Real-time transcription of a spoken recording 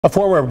A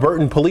former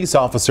Burton police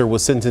officer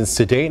was sentenced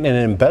today in an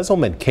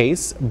embezzlement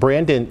case.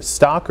 Brandon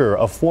Stocker,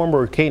 a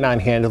former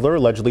K-9 handler,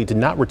 allegedly did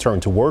not return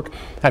to work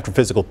after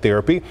physical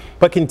therapy,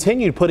 but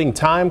continued putting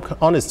time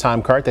on his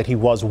time card that he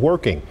was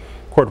working.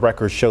 Court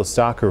records show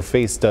Stocker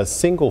faced a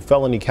single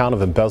felony count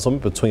of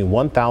embezzlement between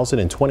 $1,000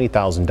 and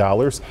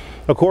 $20,000.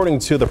 According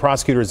to the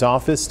prosecutor's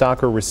office,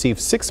 Stocker received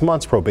 6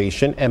 months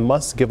probation and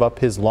must give up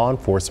his law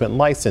enforcement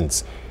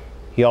license.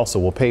 He also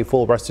will pay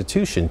full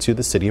restitution to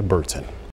the city of Burton.